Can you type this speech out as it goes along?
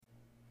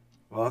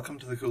Welcome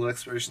to the Cool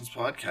Explorations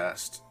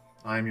Podcast.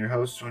 I'm your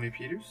host, Tony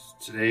Peters.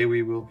 Today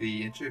we will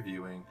be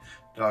interviewing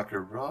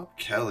Dr. Rob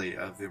Kelly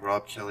of the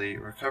Rob Kelly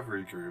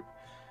Recovery Group.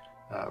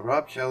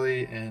 Rob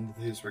Kelly and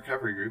his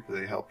recovery group,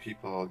 they help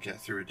people get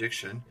through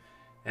addiction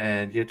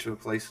and get to a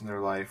place in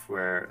their life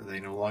where they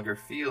no longer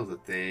feel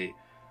that they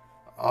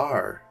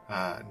are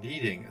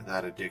needing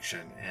that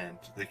addiction and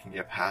they can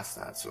get past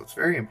that. So it's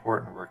very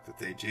important work that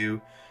they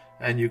do,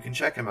 and you can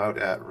check them out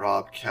at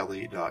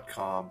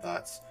robkelly.com.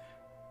 That's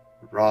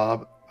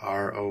Rob,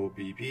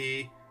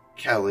 ROBB,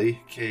 Kelly,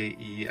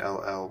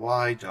 KELLY.com.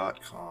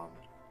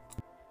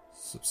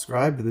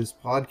 Subscribe to this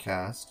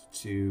podcast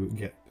to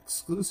get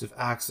exclusive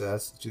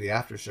access to the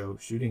after show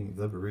Shooting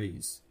the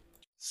Breeze.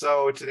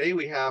 So today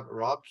we have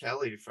Rob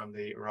Kelly from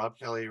the Rob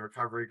Kelly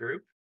Recovery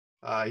Group.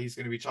 He's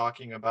going to be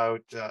talking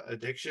about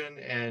addiction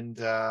and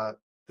the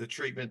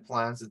treatment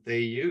plans that they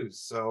use.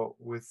 So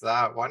with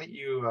that, why don't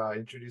you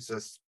introduce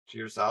us to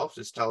yourself?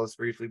 Just tell us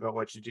briefly about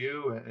what you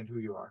do and who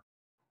you are.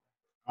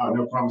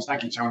 No problems.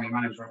 Thank you, Tony.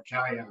 My name is Rob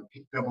Kelly. I'm a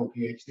double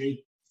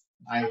PhD.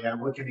 I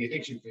work in the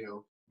addiction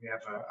field. We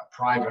have a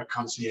private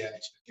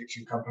concierge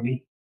addiction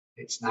company.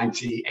 It's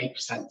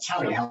 98%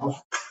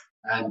 telehealth.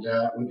 And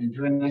we've been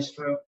doing this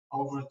for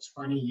over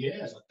 20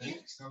 years, I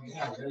think. So,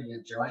 yeah, I really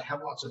enjoy it. I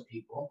have lots of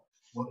people,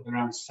 worked with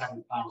around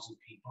 7,000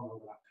 people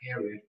over that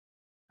period.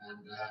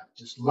 And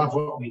just love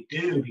what we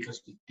do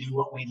because we do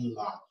what we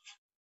love.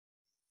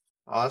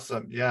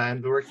 Awesome. Yeah,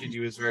 and the work you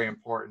do is very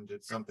important.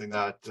 It's something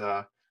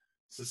that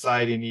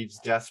society needs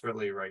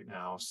desperately right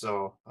now.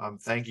 So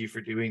thank you for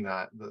doing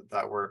that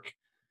work.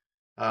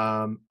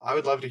 I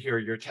would love to hear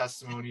your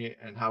testimony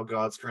and how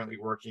God's currently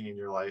working in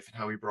your life and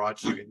how he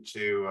brought you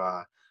into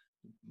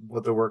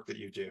what the work that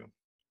you do.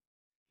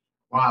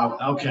 Wow.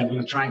 Okay, I'm going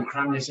to try and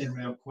cram this in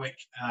real quick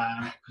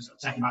because it'll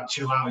take about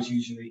 2 hours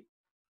usually.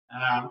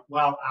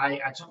 Well, I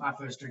took my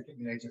first drink at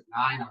the age of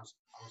 9. I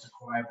was a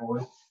choir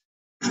boy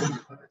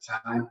at the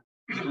time.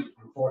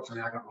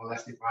 Unfortunately, I got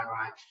molested by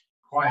my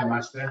choir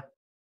master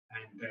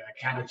and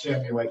kind of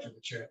turned me away from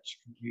the church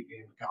completely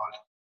and God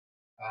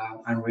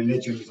and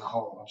religion as a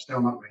whole. I'm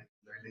still not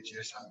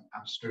religious.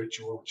 I'm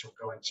spiritual, which I'll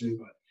go into.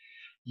 But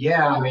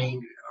yeah, I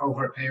mean,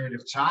 over a period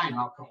of time,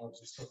 alcohol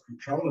just took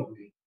control of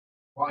me.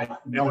 What I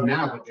know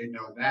now, but didn't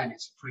know then,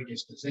 it's a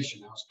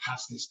predisposition. I was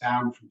passed this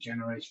down from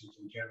generations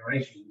and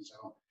generations.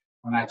 So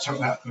when I took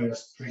that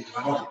first drink of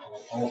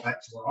alcohol, all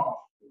bets were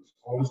off. It was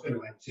always going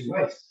to end 2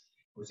 ways.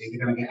 I was either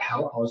going to get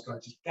help or I was going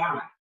to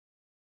die.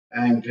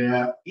 And,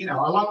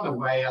 along the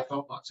way, I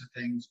thought lots of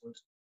things would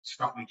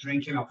stop me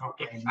drinking. I thought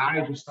getting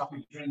married would stop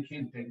me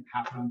drinking. Didn't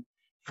happen.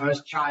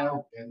 First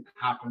child didn't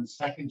happen.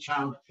 Second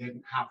child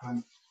didn't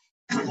happen.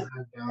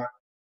 And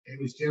it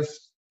was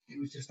just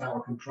out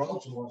of control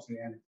towards the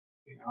end.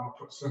 I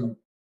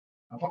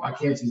put my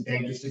kids in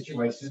dangerous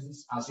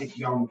situations as if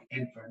young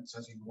infants,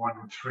 as in 1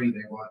 and 3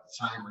 they were at the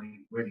time when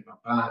it really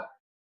got bad.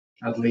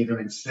 I'd leave them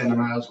in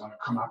cinemas when I'd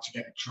come out to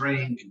get a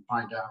drink and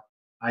find out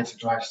I had to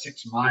drive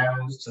 6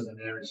 miles to the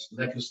nearest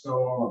liquor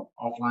store,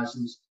 off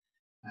license,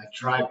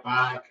 drive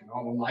back, and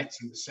all the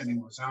lights in the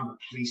cinema was on. The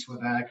police were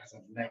there because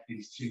I'd left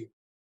these 2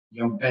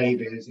 young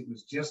babies. It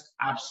was just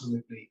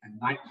absolutely a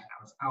nightmare.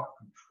 I was out of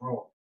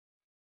control.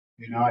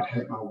 I'd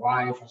hurt my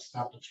wife. I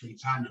stabbed her 3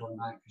 times one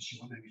night because she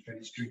wouldn't let me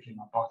finish drinking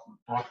my bottle of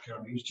vodka.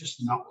 And it was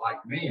just not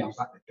like me. I was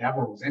like the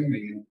devil was in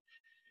me,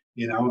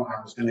 and I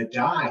was going to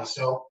die.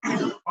 So,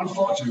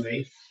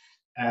 unfortunately,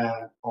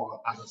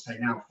 or as I say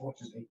now,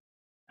 fortunately,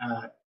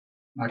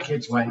 my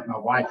kids went, my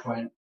wife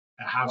went,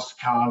 a house,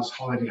 cars,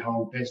 holiday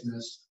home,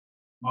 business.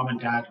 Mom and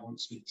dad won't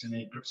speak to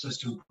me, but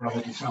sister and brother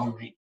disown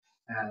me.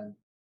 And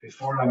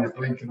before I'm a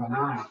blink of an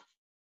eye,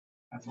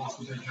 I've lost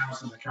the big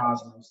house and the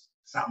cars, and I was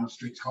sat on the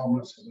streets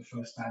homeless for the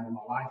first time in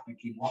my life,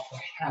 thinking, what the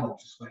hell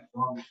just went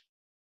wrong?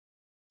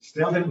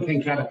 Still didn't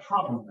think I had a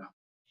problem though.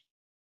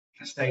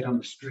 I stayed on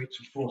the streets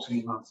for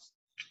 14 months.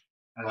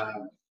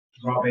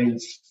 Robbing,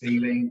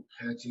 stealing,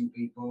 hurting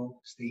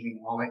people, stealing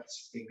wallets,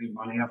 stealing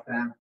money off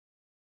them,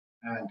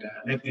 and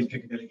lived in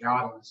Piccadilly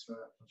Gardens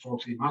for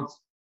 14 months.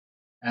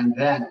 And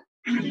then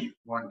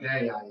one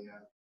day,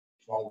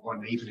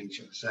 one evening,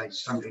 should I say,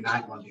 Sunday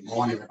night, Monday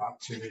morning,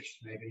 about 2-ish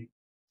maybe,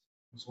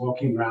 I was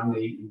walking around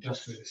the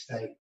industrial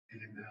estate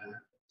in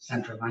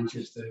central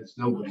Manchester. There's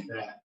nobody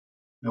there,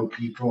 no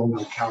people,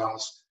 no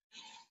cars.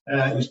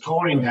 It was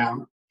pouring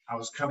down. I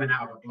was coming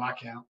out of a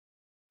blackout.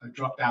 I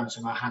dropped down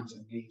to my hands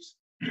and knees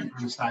and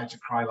I started to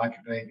cry like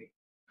a baby.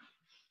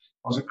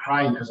 I wasn't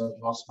crying because I'd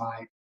lost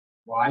my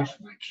wife,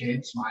 my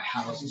kids, my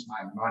houses,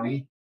 my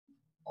money,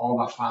 all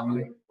my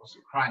family. I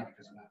wasn't crying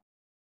because of that.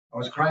 I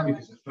was crying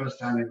because the first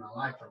time in my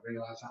life I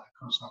realized that I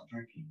couldn't stop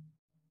drinking.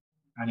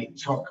 And it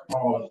took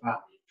all of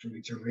that for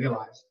me to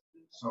realize.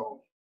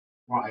 So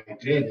what I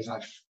did is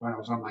when I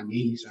was on my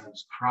knees, I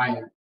was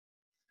crying.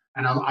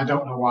 And I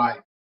don't know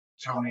why,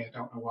 Tony, I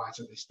don't know why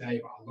to this day,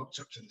 but I looked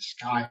up to the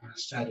sky and I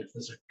said, if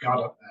there's a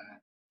God up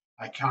there,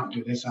 I can't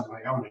do this on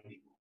my own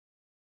anymore.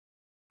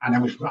 And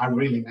I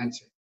really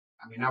meant it.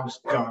 I mean, I was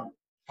done.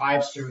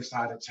 5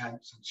 suicide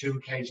attempts. On 2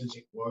 occasions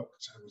it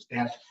worked. I was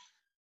dead.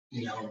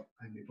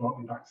 and they brought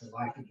me back to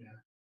life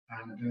again.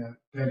 And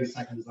 30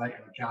 seconds later,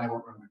 a guy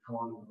walked around the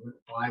corner with a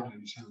little Bible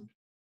in his hand.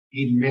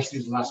 He'd missed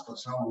his last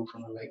bus home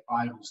from a late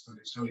Bible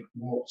study, so he'd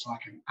walked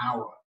like an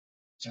hour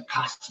to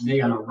pass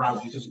me on a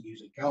route he doesn't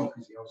usually go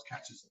because he always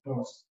catches the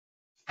bus.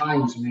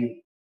 Finds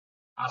me,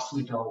 asked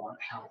me, do I want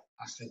help?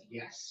 I said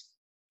yes.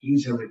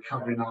 He's a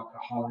recovering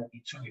alcoholic.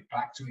 He took me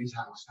back to his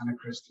house, I'm a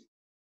Christian,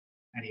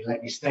 and he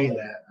let me stay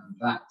there, and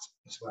that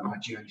is where my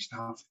journey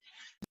started.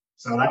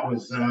 So that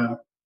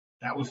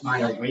was my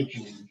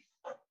awakening.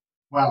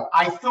 Well,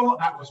 I thought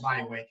that was my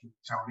awakening,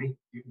 Tony.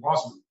 It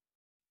wasn't.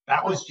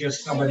 That was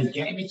just somebody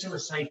getting me to a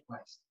safe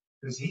place.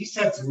 Because he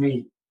said to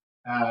me,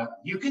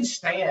 you can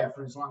stay here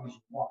for as long as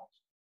you want,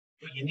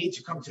 but you need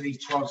to come to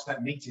these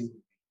 12-step meetings with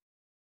me.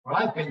 Well,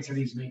 I've been to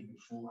these meetings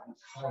before, and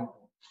it's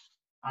horrible,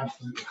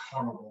 absolutely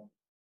horrible.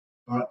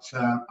 But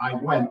I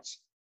went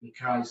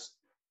because,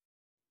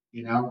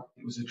 it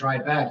was a dry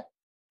bed.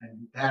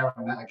 And there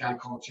I met a guy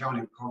called John,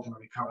 who called him a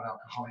recovered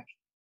alcoholic.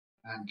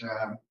 And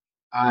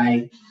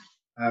I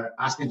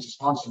asked him to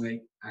sponsor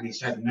me, and he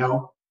said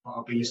no, but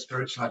I'll be your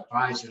spiritual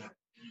advisor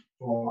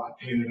for a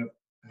period of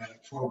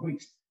 12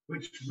 weeks,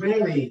 which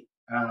really,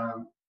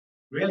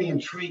 really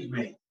intrigued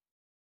me.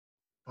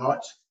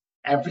 But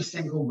every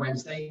single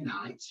Wednesday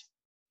night,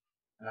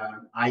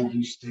 I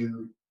used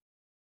to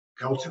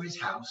go to his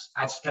house.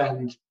 I'd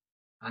spend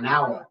an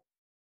hour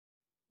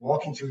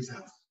walking to his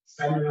house,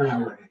 spending an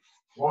hour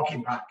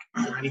walking back,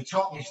 and he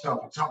taught me stuff.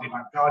 He taught me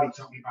about God. He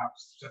taught me about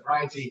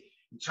sobriety.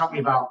 He taught me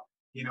about,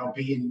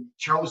 being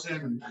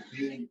chosen and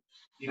being,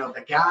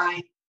 the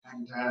guy.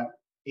 And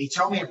he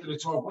told me after the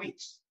 12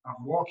 weeks of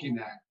walking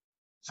there,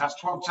 so that's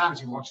 12 times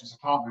he walked his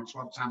apartment,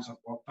 12 times I've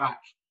walked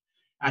back.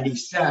 And he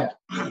said,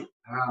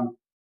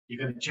 you're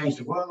going to change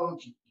the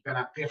world. You're going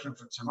to have different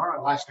for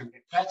tomorrow. Life's going to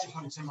get better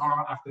from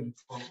tomorrow after the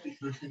 12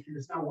 weeks. And I was thinking,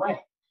 there's no way.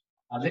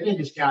 I live in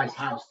this guy's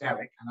house,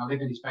 Derek, and I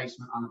live in his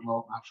basement on a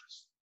blow-up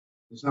mattress.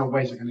 There's no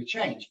ways are going to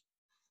change.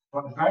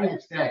 But the very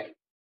next day,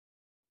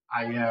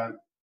 I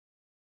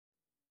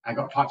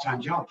got a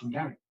part-time job from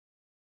Derek,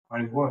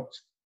 where he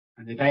worked.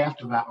 And the day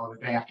after that, or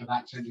the day after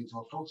that, turned into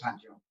a full-time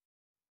job.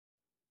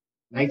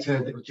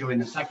 Later, during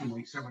the second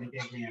week, somebody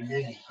gave me a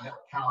little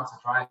car to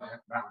drive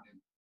around in.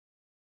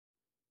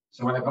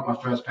 So when I got my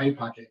first pay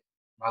packet,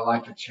 my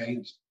life had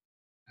changed.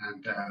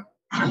 And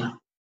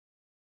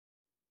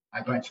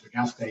I went to the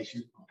gas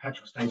station, or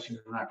petrol station,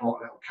 and I bought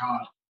a little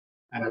card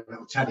and a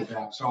little teddy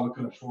bear. So all I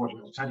could afford, a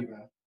little teddy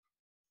bear.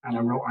 And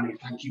I wrote on it,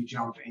 thank you,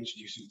 John, for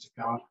introducing me to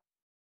God.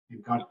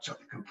 And God took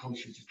the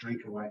compulsion to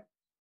drink away.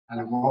 And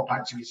I walked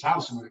back to his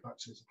house, and when I got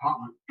to his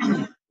apartment,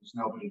 there was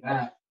nobody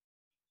there.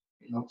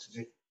 It looked as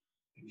if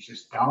it was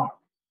just dark.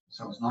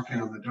 So I was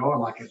knocking on the door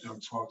like I'd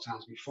done 12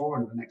 times before,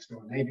 and the next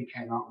door neighbor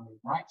came out on the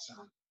right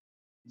side.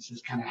 He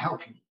says, can I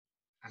help you?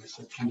 And I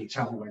said, can you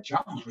tell me where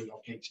John's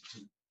relocated to?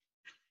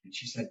 And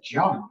she said,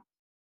 John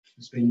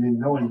has been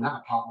known in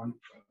that apartment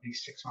for at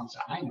least 6 months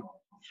that I know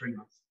of, or 3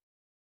 months.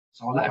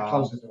 So I let her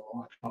close the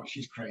door. I thought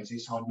she's crazy.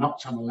 So I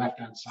knocked on the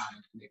left-hand side,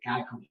 and the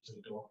guy comes to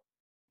the door.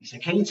 He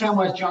said, can you tell me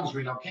where John's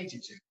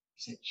relocated to? He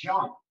said,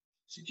 John.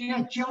 I said,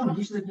 yeah, John,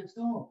 who's living next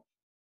door?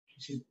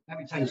 He said, let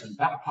me tell you something.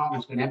 That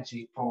apartment's been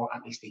empty for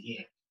at least a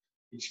year.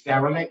 It's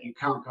derelict. You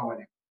can't go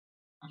in it.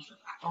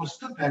 I was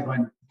stood there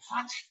going,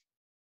 what?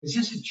 Is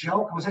this a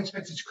joke? I was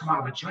expected to come out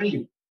of a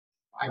dream.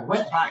 I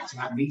went back to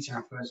that meeting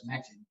I first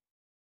met him,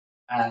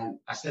 and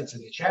I said to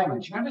the chairman,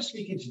 do you remember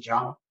speaking to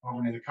John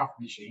over in the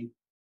coffee machine?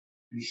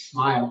 And he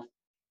smiled.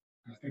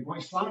 And I think, what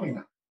are you smiling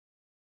at?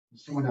 And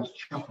someone else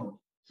chuckled.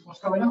 So what's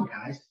going on,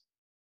 guys?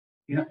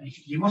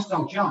 You must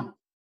know John.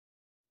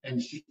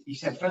 And he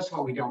said, first of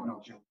all, we don't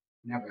know John.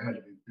 Never heard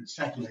of him. And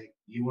secondly,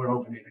 you were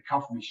over in the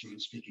coffee machine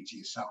speaking to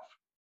yourself.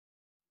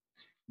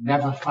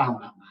 Never found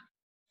that man.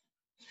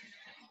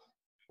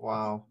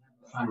 Wow.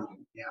 Found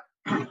him, yeah.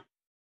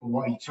 But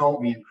what he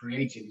taught me and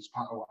created is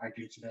part of what I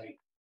do today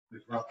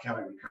with Rob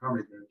Kelly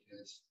Recovery Group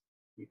is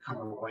we come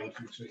away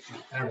from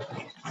traditional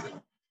therapy.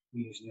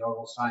 We use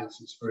neural science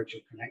and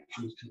spiritual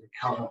connections to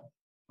recover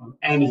from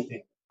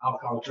anything: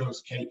 alcohol,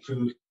 drugs, cake,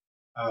 food,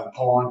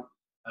 porn,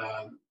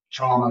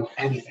 trauma,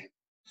 anything.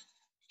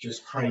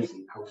 Just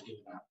crazy how we do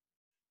that.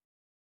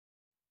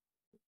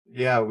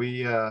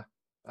 Yeah,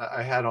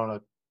 I had on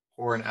a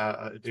porn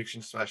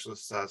addiction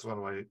specialist as one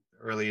of my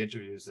early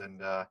interviews,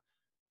 and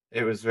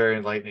it was very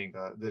enlightening,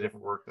 the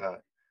different work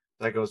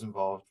that goes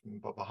involved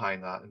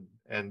behind that,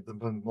 and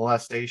the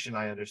molestation.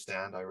 I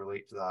understand. I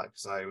relate to that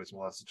because I was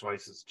molested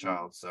twice as a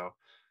child, so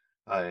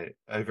I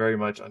very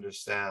much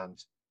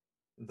understand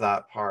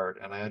that part,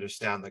 and I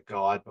understand the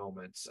God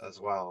moments as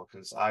well,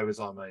 because I was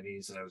on my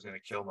knees and I was going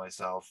to kill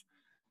myself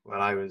when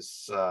I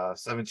was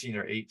 17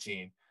 or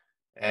 18,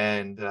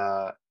 and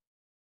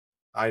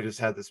I just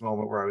had this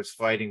moment where I was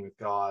fighting with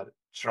God,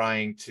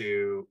 trying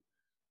to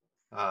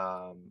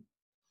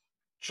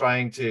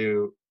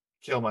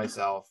kill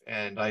myself,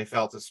 and I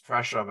felt this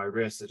pressure on my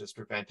wrist that just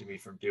prevented me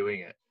from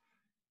doing it.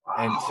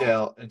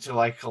 Wow. Until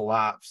I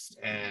collapsed,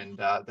 and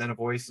then a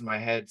voice in my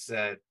head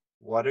said,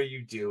 "What are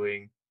you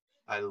doing?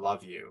 I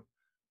love you."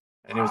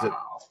 And it was at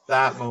Wow.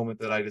 that moment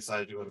that I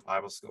decided to go to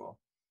Bible school.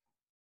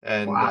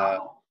 And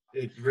Wow.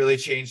 it really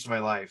changed my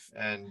life.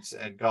 And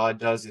God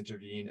does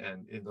intervene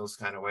and in those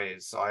kind of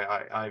ways. So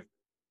I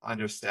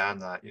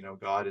understand that,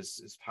 God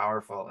is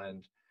powerful,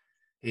 and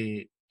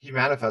he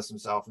manifests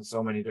himself in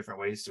so many different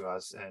ways to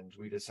us, and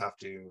we just have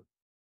to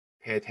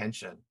pay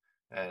attention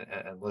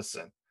and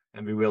listen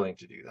and be willing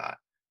to do that.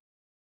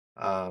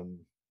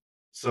 Um,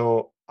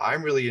 so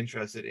I'm really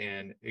interested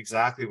in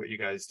exactly what you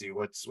guys do.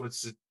 What's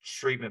the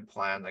treatment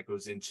plan that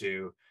goes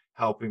into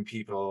helping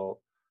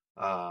people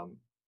um,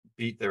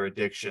 beat their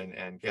addiction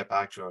and get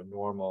back to a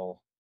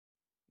normal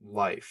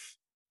life?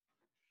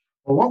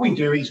 Well, what we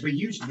do is we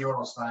use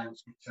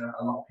neuroscience, which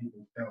a lot of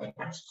people don't.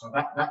 So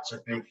that's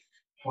a big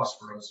plus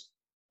for us.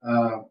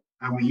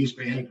 And we use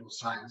behavioral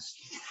science,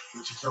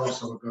 which is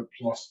also a good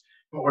plus.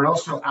 But we're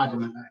also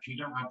adamant that if you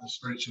don't have the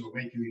spiritual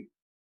awakening,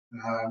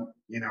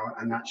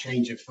 and that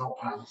change of thought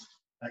patterns,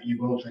 that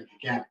you will drink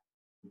again.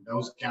 And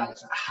those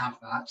guys that have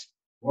that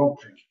won't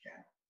drink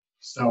again.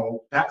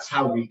 So that's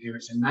how we do it.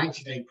 It's a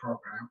 90-day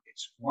program.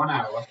 It's 1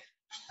 hour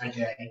a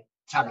day,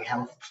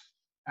 telehealth.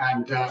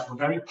 And we're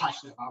very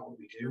passionate about what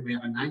we do. We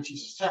have a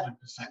 97%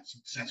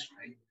 success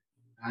rate.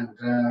 And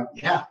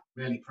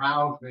really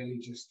proud, really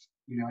just,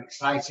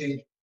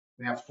 excited.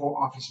 We have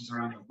 4 offices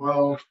around the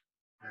world,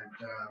 and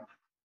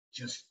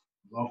just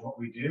love what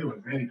we do. We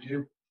really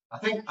do. I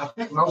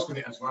think most of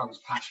it as well is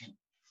passion.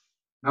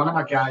 None of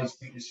my guys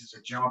think this is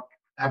a job.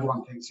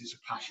 Everyone thinks it's a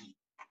passion,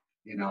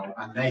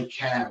 and they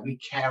care. We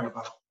care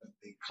about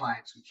the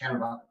clients. We care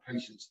about the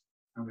patients,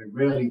 and we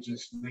really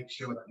just make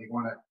sure that they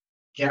want to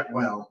get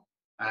well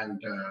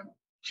and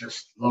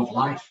just love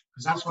life,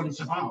 because that's what it's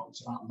about.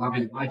 It's about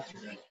loving life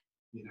today.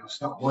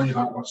 Stop worrying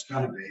about what's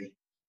going to be.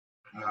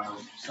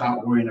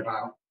 Start worrying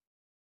about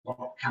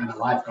what kind of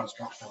life God's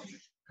got for you,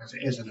 because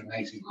it is an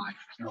amazing life.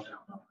 There's no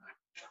doubt about that.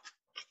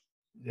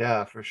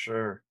 Yeah, for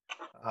sure.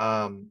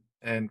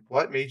 And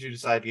what made you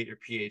decide to get your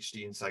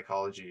PhD in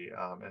psychology?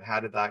 And how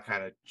did that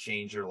kind of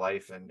change your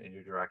life and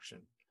your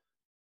direction?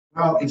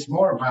 Well, it's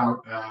more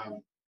about, I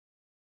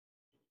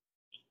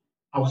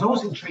was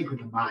always intrigued with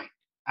the mind.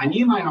 I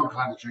knew my uncle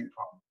had a drink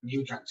problem. I knew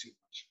he drank too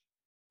much.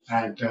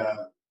 And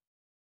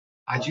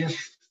I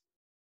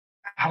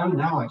don't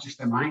know,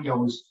 the mind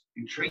always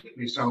intrigued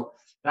me. So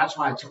that's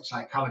why I took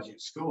psychology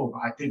at school, but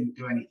I didn't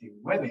do anything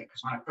with it,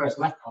 because when I first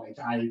left college,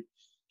 I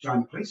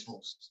joined the police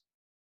force.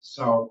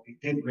 So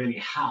it didn't really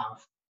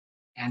have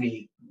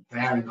any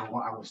bearing on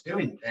what I was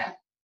doing then.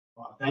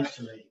 But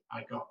eventually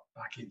I got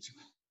back into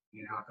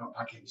it. I got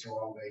back into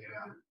all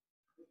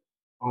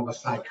the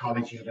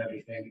psychology of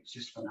everything. It's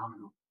just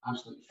phenomenal,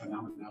 absolutely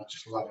phenomenal. I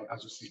just love it. I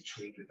was just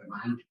intrigued with the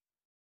mind.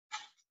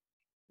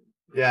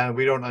 Yeah,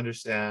 we don't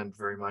understand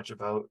very much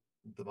about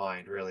the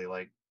mind, really.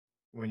 Like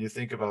when you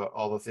think about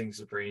all the things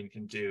the brain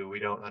can do, we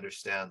don't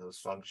understand those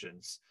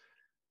functions.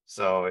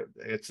 So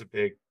it's a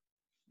big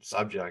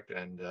subject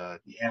and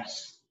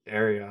Yes.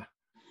 area.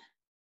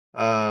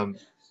 Um,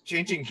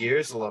 Changing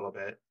gears a little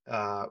bit.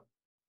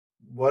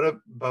 What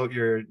about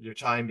your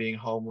time being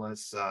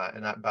homeless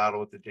and that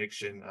battle with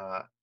addiction?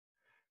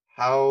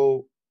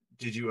 How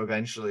did you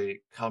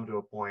eventually come to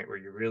a point where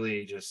you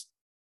really just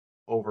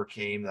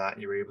overcame that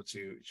and you were able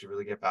to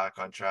really get back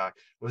on track?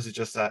 Was it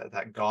just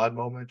that God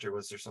moment, or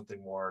was there something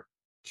more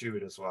to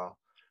it as well?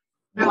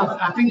 No,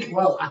 I think it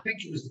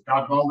was the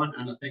God moment,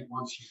 and I think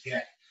once you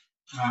get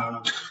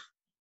uh,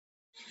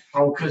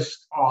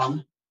 focused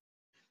on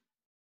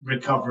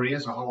recovery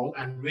as a whole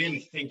and really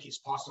think it's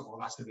possible,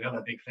 that's the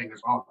other big thing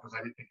as well, because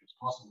I didn't think it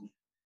was possible.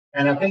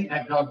 And I think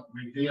that God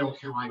revealed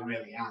who I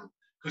really am,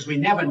 because we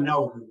never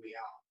know who we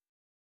are.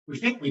 We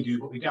think we do,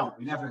 but we don't.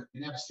 We never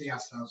see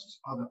ourselves as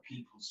other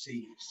people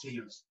see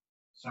us.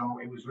 So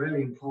it was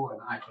really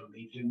important I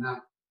believed in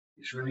that.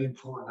 It's really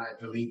important I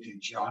believed in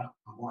John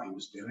and what he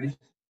was doing.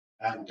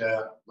 And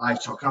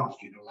life took off,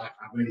 I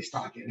really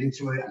started getting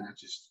into it, and I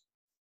just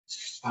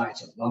started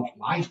to love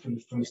life for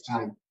the first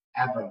time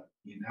ever.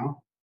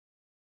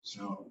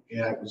 So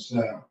yeah, it was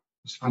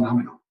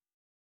phenomenal.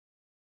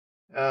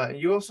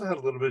 You also had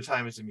a little bit of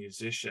time as a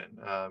musician.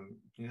 Can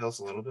you tell us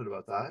a little bit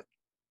about that?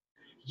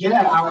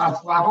 Yeah, I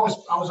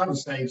was on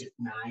stage at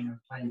 9.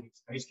 I'm playing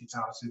bass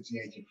guitar since the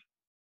age of,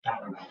 I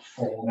don't know,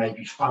 4,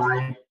 maybe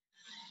 5.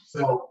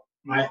 So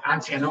my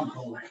auntie and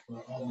uncle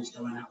were always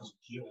going out as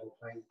a duo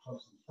playing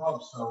clubs and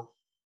pubs. So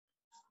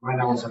when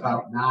I was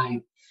about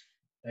 9,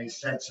 they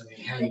said to me,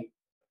 "Hey,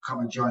 come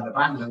and join the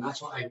band," and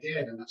that's what I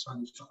did, and that's when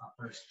I took my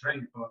first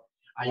drink. But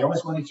I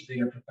always wanted to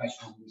be a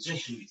professional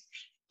musician,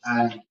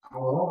 and I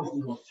will always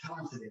be more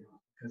talented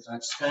enough, because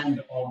I'd spend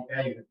all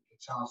day with the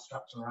guitar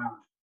strapped around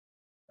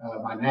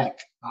my neck.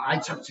 I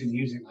took to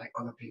music like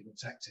other people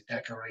take to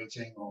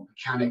decorating or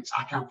mechanics.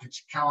 I can't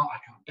fix a car, I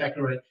can't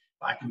decorate,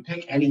 but I can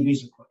pick any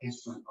musical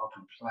instrument up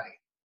and play.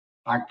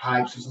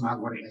 Bagpipes, doesn't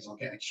matter what it is, I'll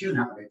get a tune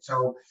out of it.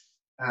 So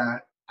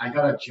I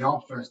got a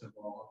job, first of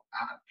all,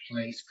 at a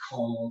place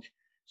called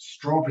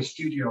Strawberry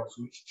Studios,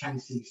 which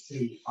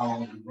 10cc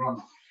own and run.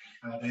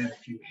 They had a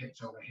few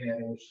hits over here.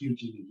 They were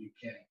huge in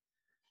the UK.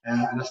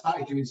 And I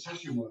started doing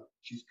session work.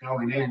 she's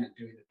going in and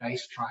doing the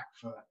bass track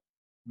for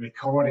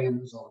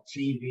recordings or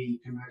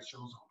TV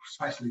commercials, or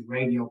especially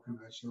radio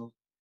commercials.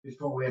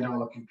 Before we had all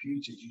the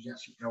computers, you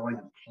actually go in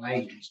and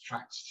play these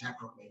tracks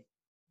separately.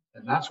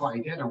 And that's what I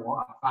did. And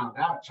what I found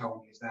out,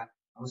 Tony, is that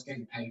I was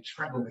getting paid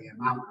treble the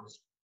amount I was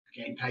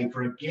getting paid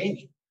for a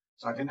gig.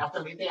 So I didn't have to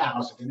leave the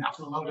house. I didn't have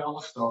to load all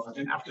the stuff. I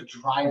didn't have to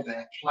drive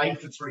there, play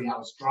for 3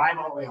 hours, drive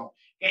all the way home,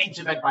 get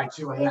into bed by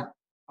 2 a.m.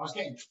 I was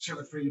getting 2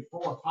 or 3,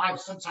 4, 5,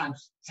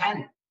 sometimes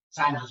 10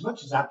 times as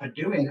much as that for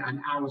doing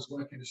an hour's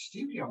work in a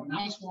studio.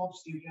 Nice warm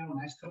studio,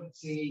 nice cup of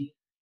tea.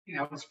 You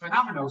know, it's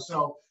phenomenal.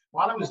 So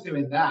while I was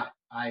doing that,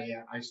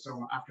 I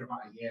saw, after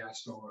about a year, I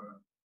saw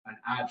an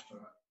ad for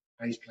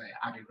bass player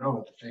Abbey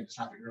Road, the famous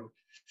Abbey Road,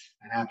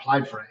 and I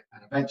applied for it,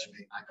 and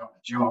eventually I got the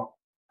job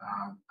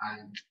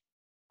and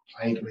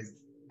played with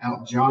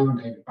Elton John,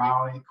 David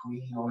Bowie,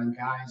 Queen, all them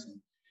guys,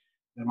 and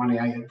the money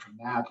I earned from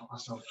there, I put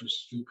myself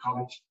through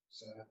college.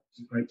 So it's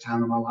a great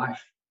time of my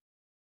life.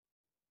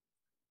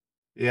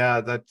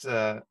 Yeah,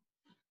 that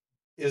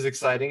is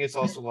exciting. It's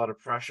also a lot of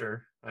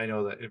pressure. I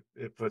know that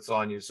it puts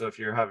on you. So if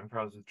you're having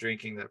problems with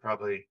drinking,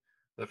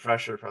 the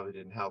pressure probably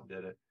didn't help,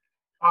 did it?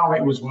 Oh,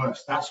 it was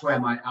worse. That's where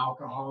my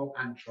alcohol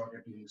and drug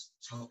abuse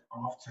took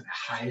off to the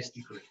highest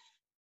degree.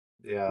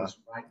 Yeah. It was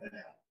right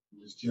there.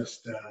 It was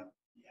just, that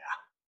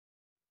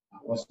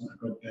wasn't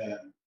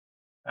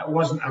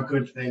a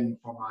good thing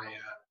for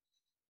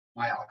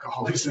my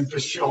alcoholism for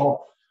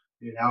sure,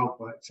 you know.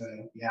 But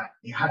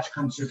it had to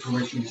come to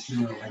fruition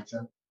sooner or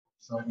later.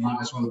 So it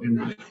might as well have been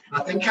that.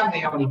 I think I'm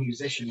the only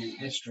musician in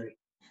history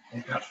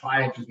that got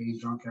fired for being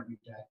drunk every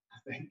day.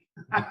 I think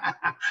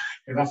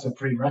that's a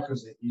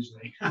prerequisite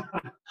usually.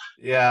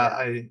 Yeah,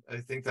 I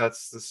think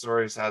that's the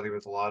story, sadly,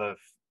 with a lot of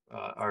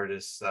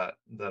artists that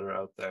are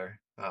out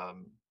there.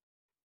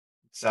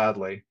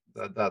 Sadly,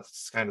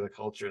 that's kind of the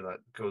culture that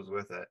goes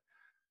with it.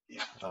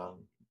 Yeah.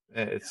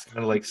 It's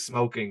kind of like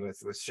smoking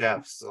with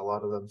chefs. A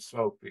lot of them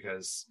smoke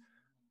because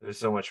there's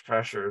so much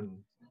pressure,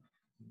 and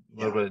a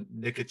little bit of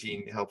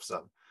nicotine helps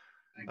them,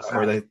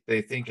 exactly. or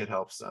they think it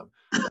helps them.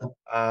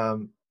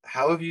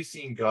 How have you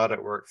seen God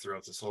at work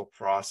throughout this whole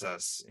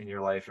process in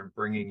your life and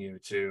bringing you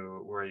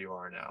to where you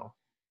are now?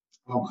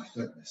 Oh my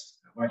goodness,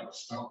 where do I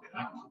start with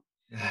that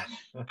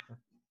one?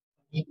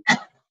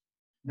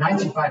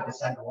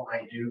 95% of what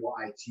I do,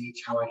 what I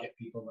teach, how I get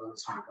people to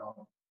understand God,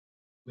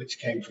 which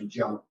came from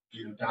John,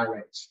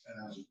 direct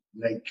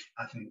link.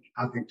 I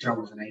think John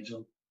was an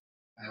angel.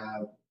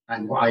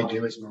 And what I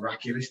do is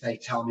miraculous, they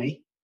tell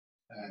me,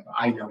 but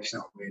I know it's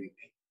not really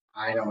me.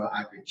 I know that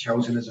I've been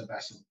chosen as a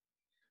vessel.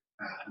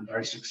 I'm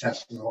very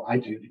successful in what I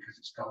do because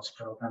it's God's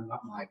program,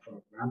 not my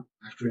program.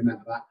 I have to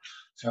remember that.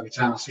 So every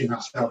time I see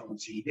myself on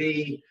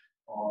TV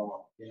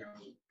or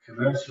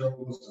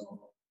commercials or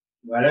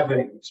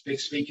wherever,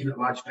 speaking at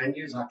large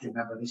venues, I can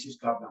remember this is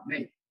God, not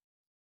me.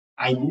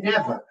 I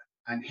never,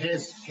 and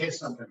here's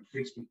something that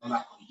freaks people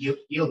out.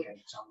 You'll get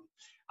it, Tommy.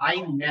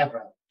 I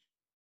never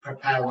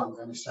prepare what I'm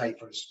going to say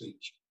for a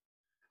speech.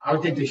 I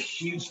did this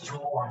huge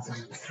tour once, and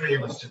there were 3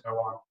 of us to go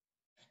on.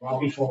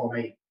 One before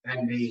me,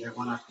 then me, then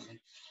one after me.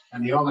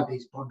 And they all had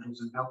these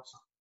bundles and notes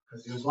on,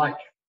 because there was like,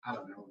 I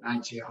don't know,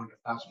 90 or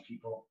 100,000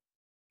 people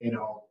in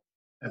all.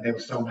 And they were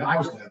so, I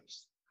was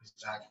nervous because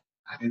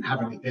I didn't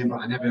have anything, but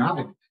I never have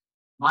anything.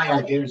 My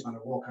idea is when I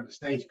walk on the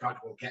stage, God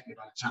will get me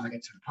by the time I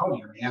get to the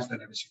podium, and He has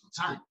done every single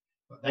time.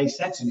 But they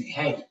said to me,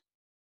 hey,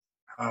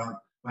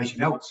 where's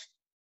your notes?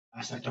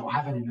 I said, I don't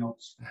have any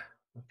notes.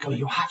 Go,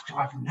 you have to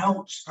have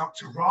notes,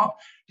 Dr. Rob.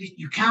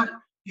 You can't.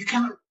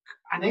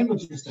 And they were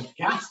just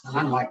aghast. And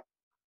I'm like,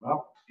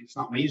 well, it's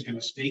not me who's going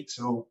to speak,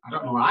 so I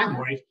don't know why I'm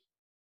worried.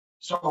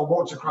 So I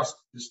walked across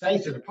the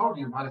stage to the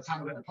podium. By the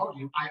time I get to the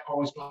podium, I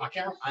always black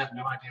out. I have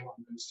no idea what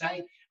I'm going to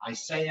say. I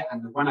say it,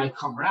 and when I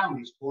come round,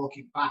 he's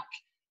walking back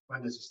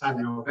when there's a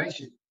standing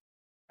ovation.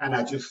 And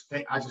I just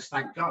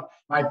thank God.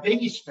 My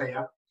biggest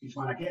fear is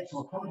when I get to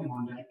a podium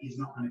one day, he's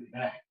not going to be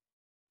there.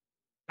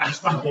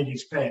 That's my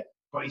biggest fear.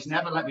 But He's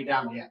never let me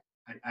down yet.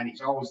 And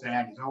He's always there,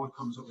 and He always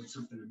comes up with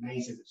something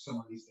amazing that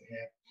someone needs to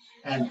hear.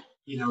 And,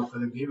 for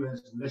the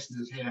viewers and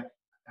listeners here,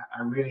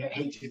 I really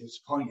hate to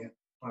disappoint you,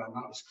 but I'm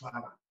not as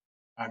clever.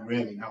 I'm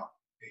really not.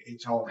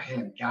 It's all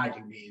Him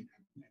guiding me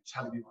and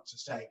telling me what to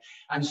say.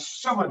 And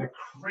some of the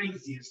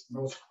craziest,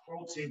 most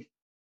quoted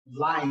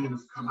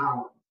lines come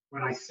out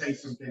when I say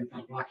something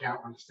from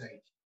blackout on stage.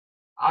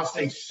 I'll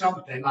say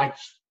something like,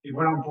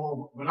 we're all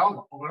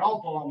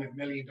born with $1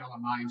 million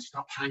minds,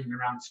 stop hanging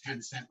around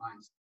 10-cent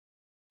minds.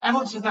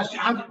 Everyone says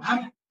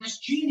that's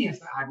genius.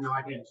 That I have no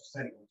idea. I just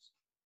said it once.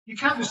 You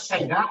can't just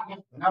say that.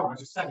 No, I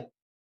just said it.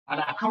 And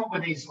I come up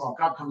with these, or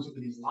God comes up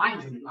with these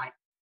lines, and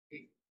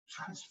it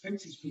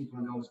transfixes people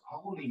and goes,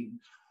 holy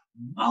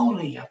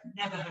moly, I've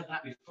never heard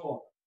that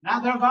before.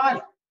 Neither have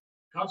I.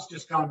 God's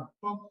just gone,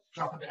 boom,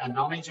 drop a bit of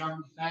knowledge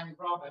on them,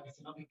 Rob,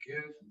 everything will be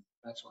good. And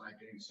that's what I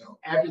do. So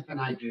everything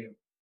I do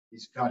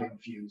is God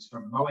infused,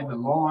 from mowing the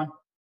lawn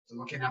to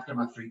looking after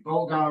my 3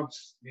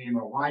 bulldogs. Me and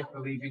my wife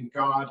believe in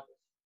God.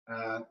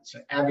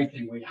 So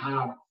everything we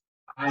have.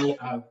 I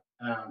have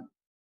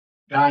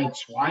died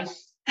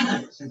twice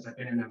since I've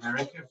been in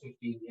America,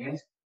 15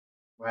 years,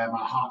 where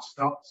my heart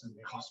stopped, and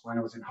when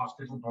I was in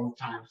hospital both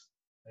times,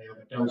 they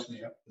overdosed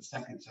me up the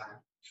second time,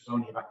 which was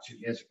only about 2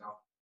 years ago.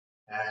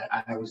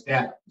 And I was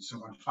dead.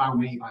 Someone found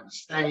me by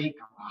mistake,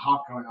 and my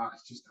heart going on.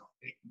 It's just,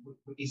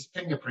 his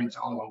fingerprints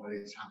all over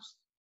his house.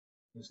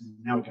 There's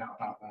no doubt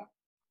about that.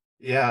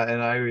 Yeah,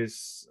 and I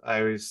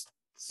always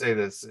say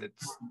this,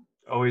 it's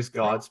always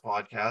God's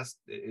podcast.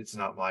 It's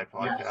not my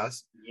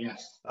podcast.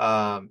 Yes.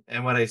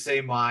 And when I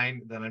say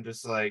mine, then I'm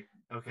just like,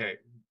 okay,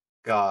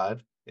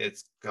 God,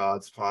 it's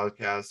God's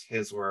podcast,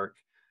 his work.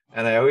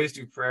 And I always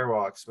do prayer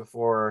walks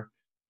before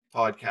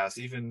podcasts,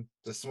 even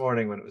this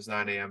morning when it was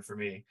 9 a.m. for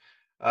me.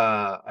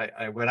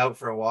 I went out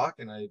for a walk,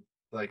 and I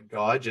like,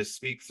 God, just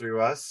speak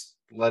through us.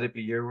 Let it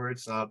be your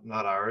words,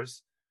 not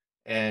ours.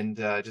 And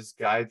just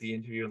guide the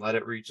interview and let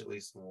it reach at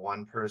least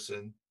one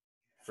person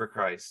for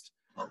Christ.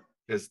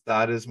 Because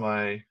that is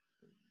my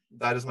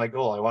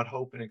goal. I want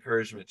hope and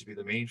encouragement to be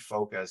the main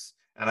focus.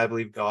 And I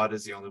believe God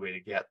is the only way to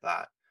get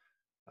that.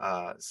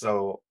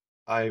 So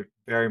I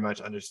very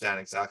much understand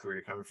exactly where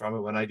you're coming from.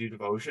 And when I do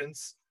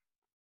devotions,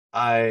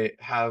 I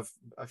have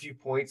a few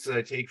points that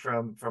I take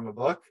from a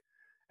book,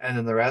 and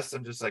then the rest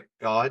I'm just like,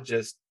 God,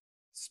 just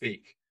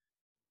speak.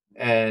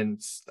 And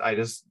I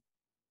just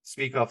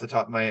speak off the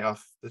top of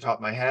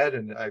my head,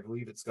 and I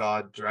believe it's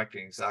God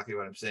directing exactly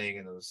what I'm saying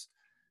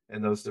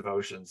in those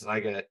devotions. And I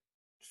get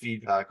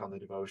feedback on the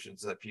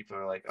devotions that people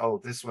are like,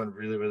 oh, this one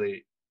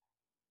really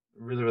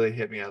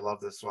hit me. I love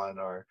this one,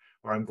 or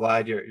I'm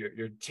glad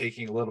you're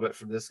taking a little bit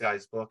from this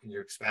guy's book and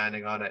you're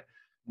expanding on it,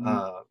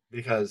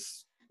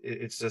 because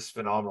it's just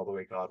phenomenal the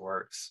way God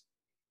works.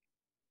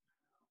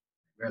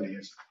 It really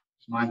is.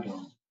 It's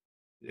mind-blowing.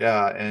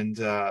 Yeah, and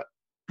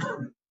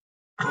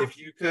if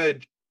you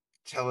could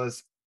tell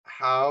us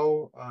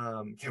how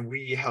can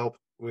we help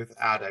with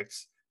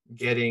addicts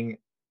getting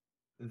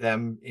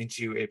them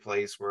into a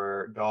place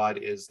where God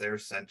is their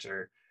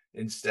center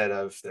instead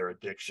of their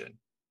addiction?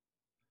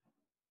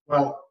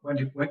 Well,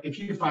 if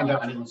you find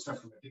out anyone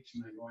suffering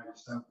addiction and going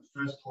yourself, the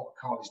first port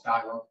of call is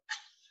dialogue.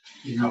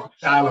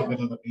 Dialogue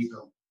with other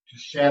people.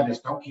 Just share this.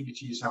 Don't keep it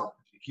to yourself.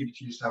 If you keep it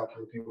to yourself,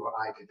 you'll do what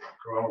I did.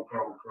 Grow.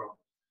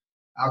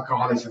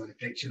 Alcoholism and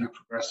addiction are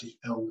progressive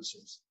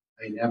illnesses.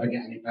 They never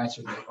get any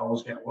better. They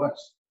always get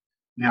worse.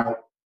 Now,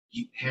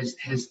 here's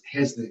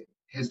the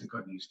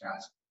good news,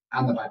 guys,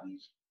 and the bad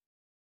news.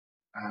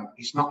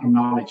 It's not the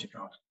knowledge of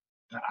God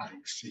that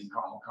addicts see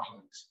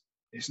alcoholics.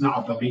 It's not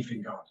a belief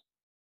in God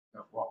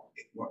of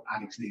what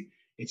addicts need.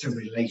 It's a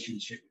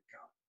relationship with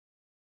God.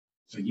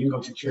 So you can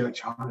go to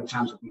church 100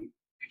 times a week.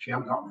 If you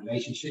haven't got a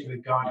relationship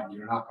with God and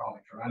you're an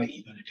alcoholic or addict,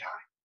 you're going to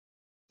die.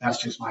 That's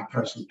just my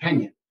personal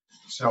opinion.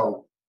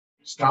 So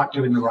start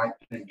doing the right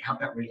thing. Have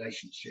that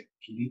relationship.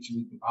 If you need to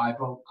read the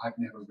Bible, I've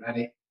never read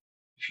it.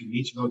 If you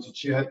need to go to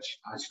church,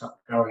 I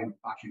stopped going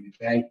back in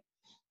the day.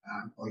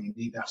 Or you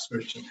need that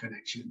spiritual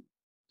connection.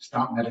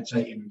 Start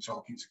meditating and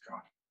talking to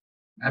God.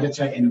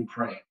 Meditating and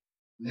praying.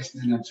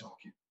 Listening and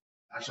talking.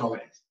 That's all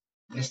it is.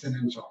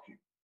 Listening and talking.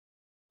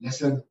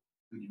 Listen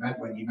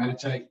when you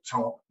meditate,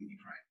 talk when you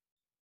pray.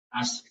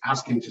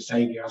 Ask him to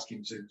save you. Ask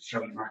him to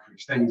show you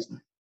miraculous things.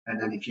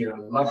 And then if you're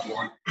a loved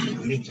one, you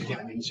need to get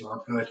them into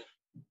a good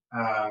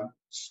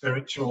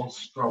spiritual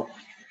stroke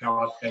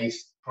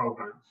God-based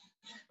program.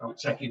 Don't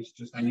take it to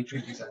just any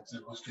treatment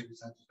center. Most treatment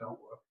centers don't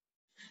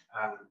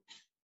work.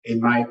 In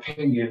my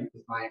opinion,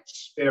 with my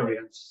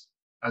experience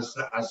as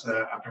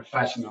a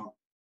professional,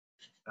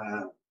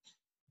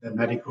 the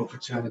medical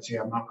fraternity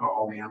have not got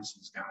all the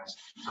answers, guys.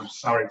 I'm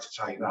sorry to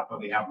tell you that, but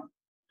they haven't.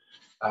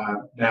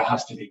 There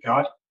has to be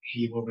God.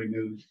 He will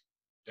remove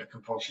the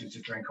compulsion to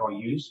drink or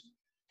use,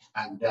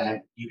 and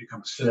then you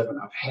become a servant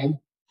of him,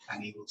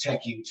 and he will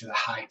take you to the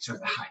heights of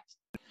the height,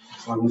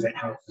 as long as it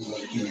helps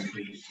another human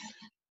being.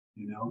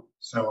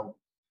 So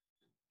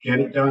get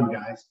it done,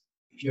 guys.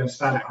 If you're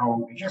sat at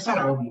home, you're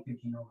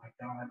thinking, oh my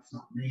God, it's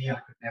not me, I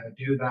could never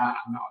do that,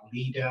 I'm not a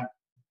leader,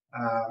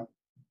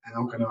 and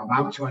I'm going to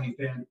amount to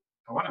anything,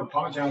 I want to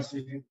apologize to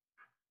you.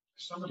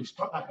 Somebody's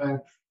put that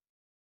there.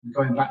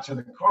 Going back to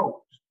the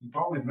quote, you're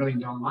born with $1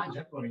 million minds,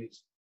 everybody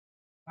is.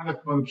 I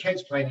have when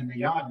kids playing in the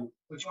yard, and,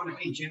 what do you want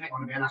to be, Jim? I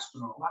want to be an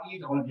astronaut. Why do you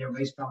don't want to be a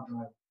race car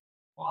driver?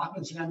 What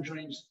happened to them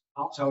dreams?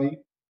 I'll tell you.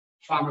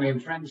 Family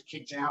and friends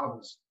kicked it out of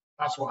us.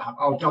 That's what happened.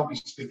 Oh, don't be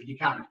stupid. You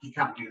can't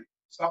do it.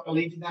 Stop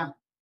believing them.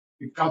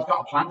 God's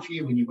got a plan for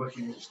you when you're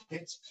working with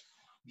kids.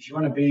 If you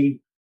want to be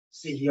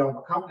CEO of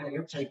a company,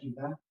 he'll take you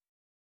there.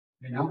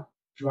 If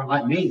you want,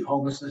 like me,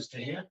 homelessness to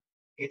here,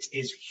 it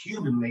is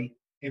humanly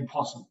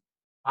impossible.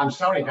 I'm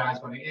sorry, guys,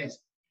 but it is.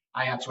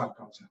 I had to have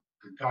God to.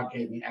 And God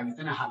gave me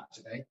everything I have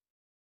today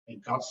in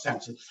God's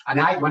center.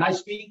 And when I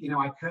speak,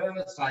 I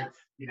curse,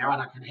 and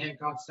I can hear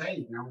God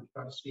say, we've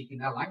got to speak in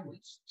their language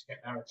to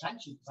get their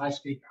attention. Because I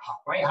speak at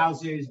halfway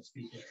houses, I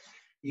speak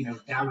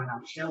at, down and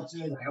out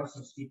shelters. I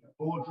also speak at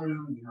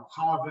boardroom,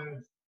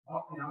 Harvard.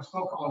 I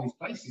spoke at all these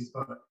places,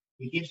 but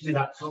he gives me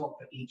that talk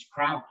for each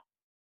crowd,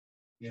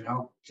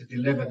 to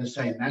deliver the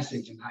same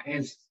message. And that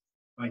is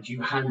when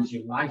you hand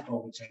your life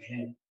over to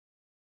him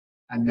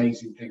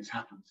amazing things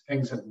happen.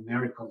 Things of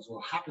miracles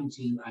will happen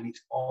to you, and it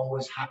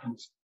always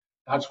happens.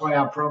 That's why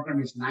our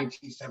program is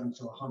 97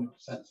 to 100%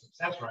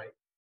 success rate.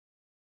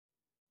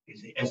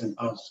 It isn't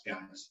us,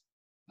 guys.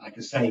 Like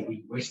I say,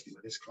 we wish they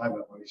were this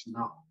clever, but it's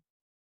not.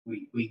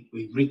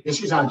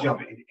 This is our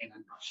job in a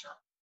nutshell.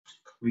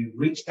 We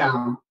reach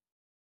down,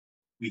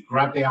 we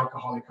grab the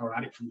alcoholic or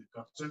addict from the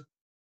gutter,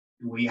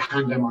 and we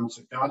hand them on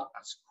to God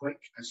as quick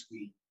as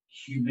we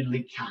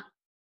humanly can.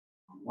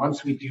 And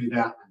once we do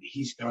that, and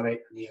he's got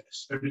it, and they have the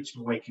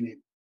spiritual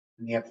awakening,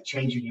 and they have the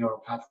change in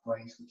neural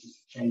pathways, which is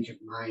the change of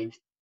mind,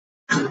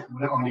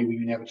 not only will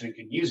you never drink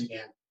and use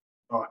again,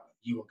 but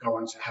you will go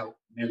on to help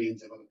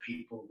millions of other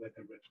people with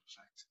the ripple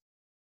effect.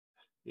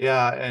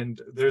 Yeah,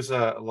 and there's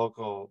a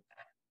local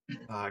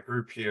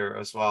group here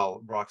as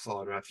well, Rock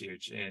Solid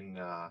Refuge, in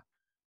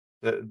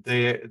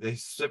they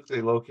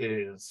specifically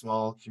located in a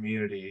small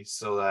community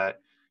so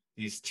that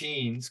these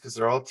teens, because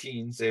they're all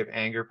teens, they have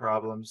anger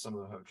problems, some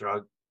of them have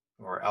drug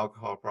or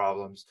alcohol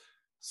problems,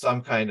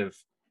 some kind of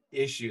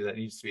issue that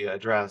needs to be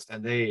addressed,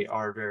 and they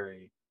are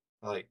very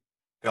like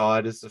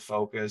God is the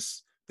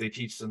focus. They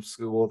teach them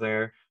school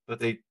there, but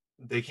they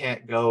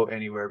can't go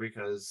anywhere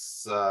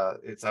because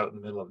it's out in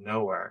the middle of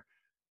nowhere.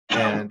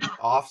 And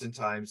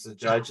oftentimes the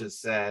judge has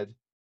said,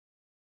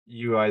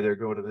 you either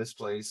go to this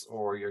place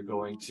or you're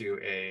going to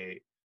a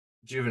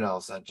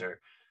juvenile center.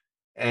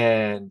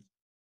 And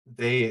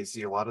they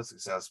see a lot of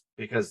success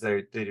because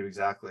they do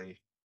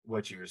exactly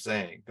what you were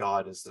saying.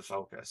 God is the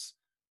focus,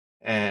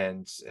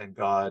 and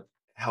God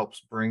helps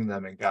bring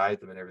them and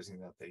guide them in everything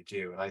that they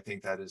do. And I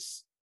think that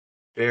is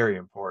very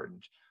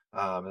important.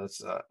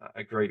 That's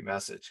a great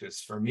message,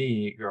 because for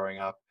me growing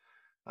up,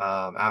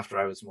 after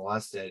I was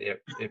molested,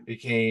 it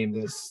became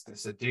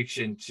this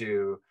addiction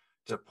to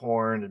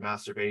porn and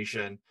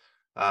masturbation,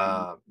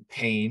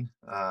 pain,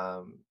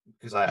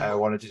 because I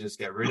wanted to just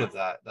get rid of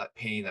that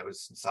pain that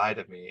was inside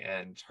of me,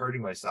 and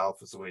hurting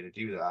myself was the way to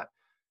do that.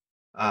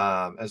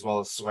 As well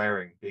as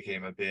swearing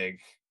became a big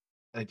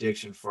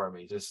addiction for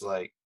me, just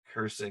like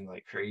cursing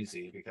like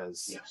crazy,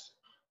 because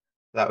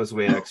that was the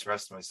way I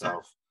expressed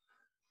myself.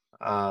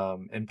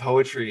 And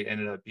poetry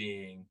ended up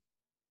being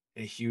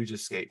a huge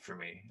escape for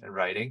me, and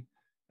writing,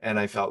 and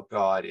I felt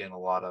God in a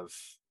lot of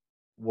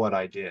what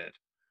I did.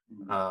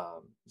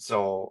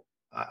 So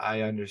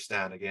I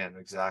understand again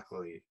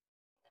exactly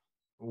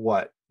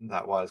what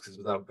that was, because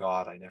without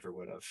God I never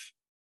would have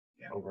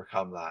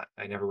overcome that.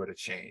 I never would have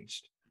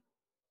changed.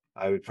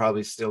 I would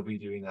probably still be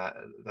doing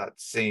that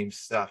same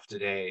stuff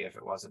today if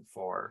it wasn't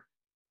for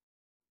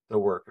the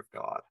work of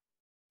God.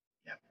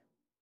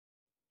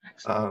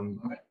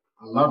 Excellent.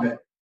 I love it.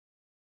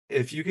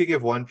 If you could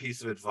give one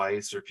piece of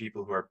advice for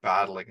people who are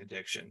battling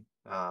addiction,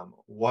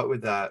 what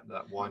would that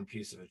one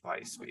piece of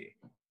advice be?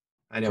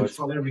 I know it's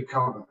fully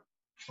recover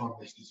from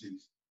this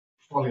disease.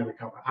 Fully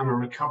recover. I'm a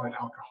recovered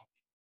alcoholic.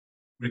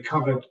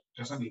 Recovered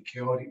doesn't mean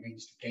cured. It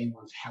means to gain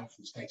one's health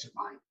and state of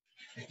mind.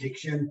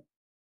 Addiction,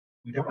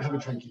 we don't have a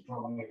drinking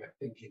problem, we have a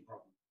thinking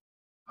problem.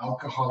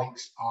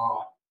 Alcoholics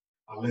are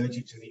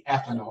allergic to the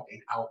ethanol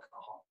in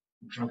alcohol.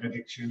 Drug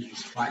addiction is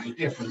slightly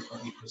different,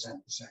 but they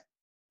present the same.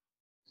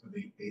 So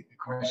the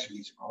question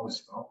is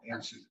always, the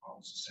answer is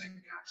always the same,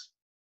 guys.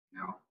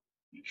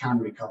 You can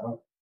recover,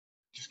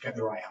 just get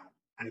the right help,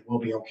 and it will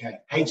be okay.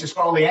 Hate to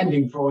spoil the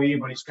ending for you,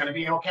 but it's going to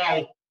be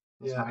okay.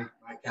 Yeah.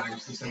 Like guys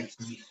used to say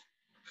to me,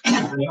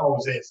 and it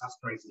always is. That's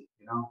crazy,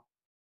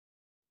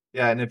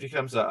 Yeah, and it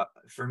becomes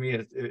for me,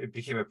 it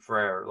became a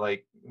prayer.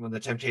 Like when the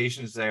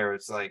temptation is there,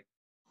 it's like,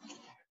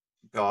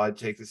 God,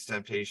 take this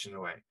temptation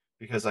away,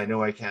 because I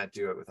know I can't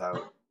do it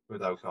without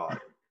God.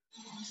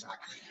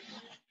 Exactly.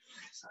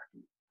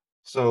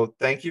 So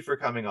thank you for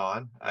coming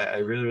on. I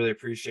really, really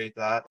appreciate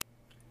that.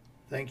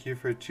 Thank you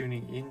for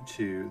tuning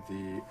into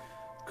the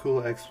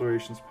Cool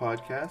Explorations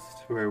podcast,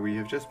 where we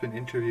have just been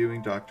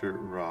interviewing Dr.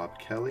 Rob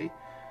Kelly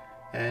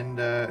and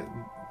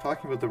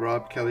talking about the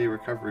Rob Kelly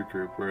Recovery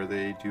Group, where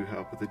they do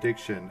help with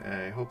addiction.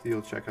 And I hope that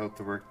you'll check out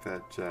the work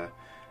that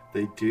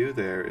they do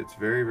there. It's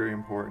very, very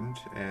important.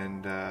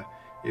 And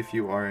if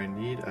you are in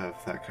need of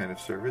that kind of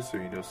service,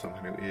 or you know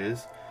someone who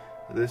is,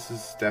 this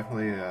is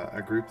definitely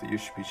a group that you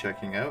should be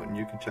checking out, and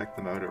you can check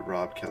them out at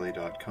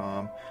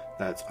robkelly.com.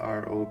 That's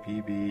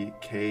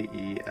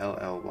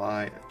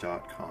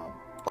ROBBKELLY.com.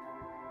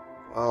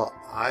 Well,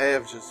 I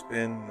have just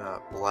been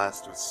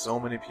blessed with so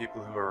many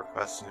people who are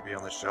requesting to be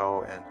on the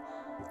show, and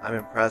I'm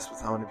impressed with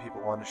how many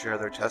people want to share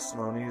their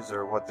testimonies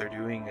or what they're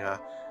doing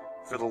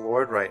for the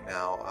Lord right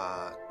now.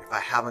 If I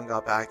haven't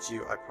got back to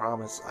you, I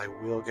promise I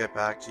will get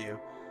back to you.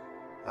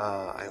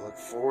 I look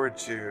forward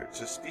to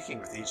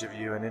speaking with each of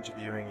you and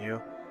interviewing you,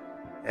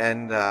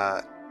 and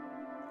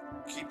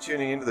keep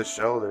tuning into the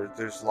show.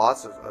 There's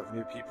lots of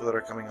new people that are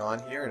coming on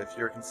here, and if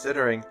you're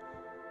considering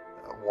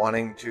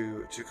wanting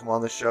to come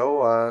on the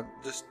show,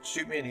 just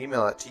shoot me an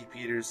email at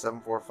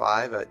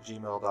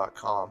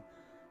tpeters745@gmail.com,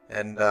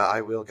 and I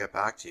will get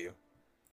back to you.